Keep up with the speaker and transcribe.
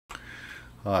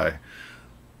Hi,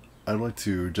 I'd like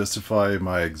to justify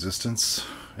my existence,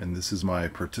 and this is my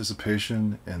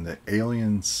participation in the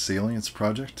Alien Salience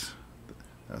project.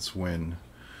 That's when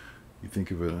you think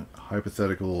of a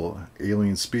hypothetical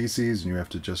alien species and you have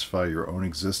to justify your own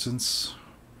existence.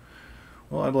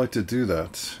 Well, I'd like to do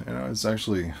that, and I was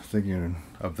actually thinking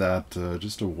of that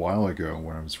just a while ago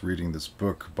when I was reading this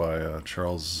book by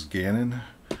Charles Gannon,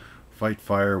 Fight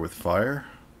Fire with Fire.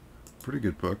 Pretty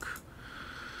good book.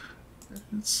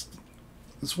 It's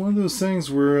it's one of those things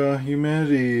where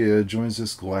humanity joins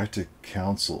this galactic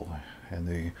council, and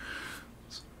they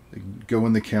go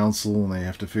in the council and they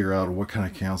have to figure out what kind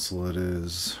of council it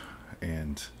is,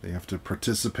 and they have to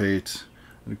participate.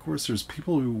 And of course, there's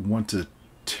people who want to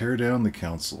tear down the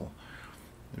council.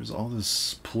 There's all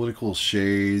this political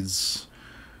shades,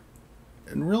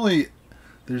 and really,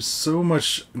 there's so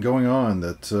much going on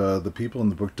that the people in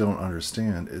the book don't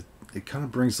understand. It kind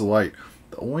of brings to light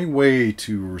the only way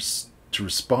to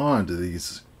respond to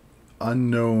these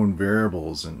unknown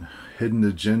variables and hidden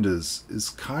agendas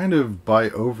is kind of by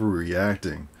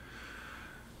overreacting.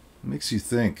 It makes you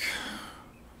think.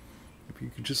 If you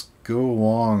could just go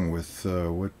along with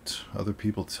what other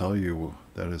people tell you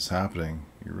that is happening,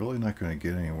 you're really not going to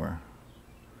get anywhere.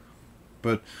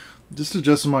 But just to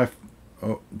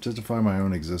justify my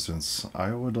own existence,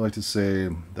 I would like to say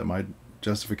that my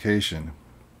justification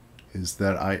is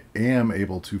that I am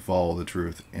able to follow the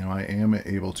truth, and I am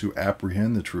able to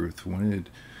apprehend the truth when it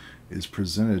is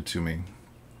presented to me.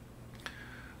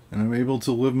 And I'm able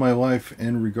to live my life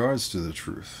in regards to the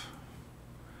truth.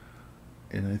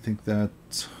 And I think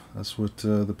that's what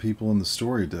the people in the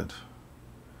story did.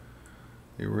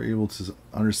 They were able to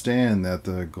understand that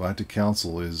the Galactic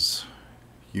Council is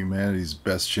humanity's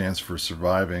best chance for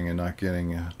surviving and not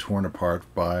getting torn apart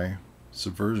by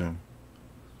subversion.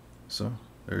 So,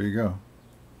 there you go.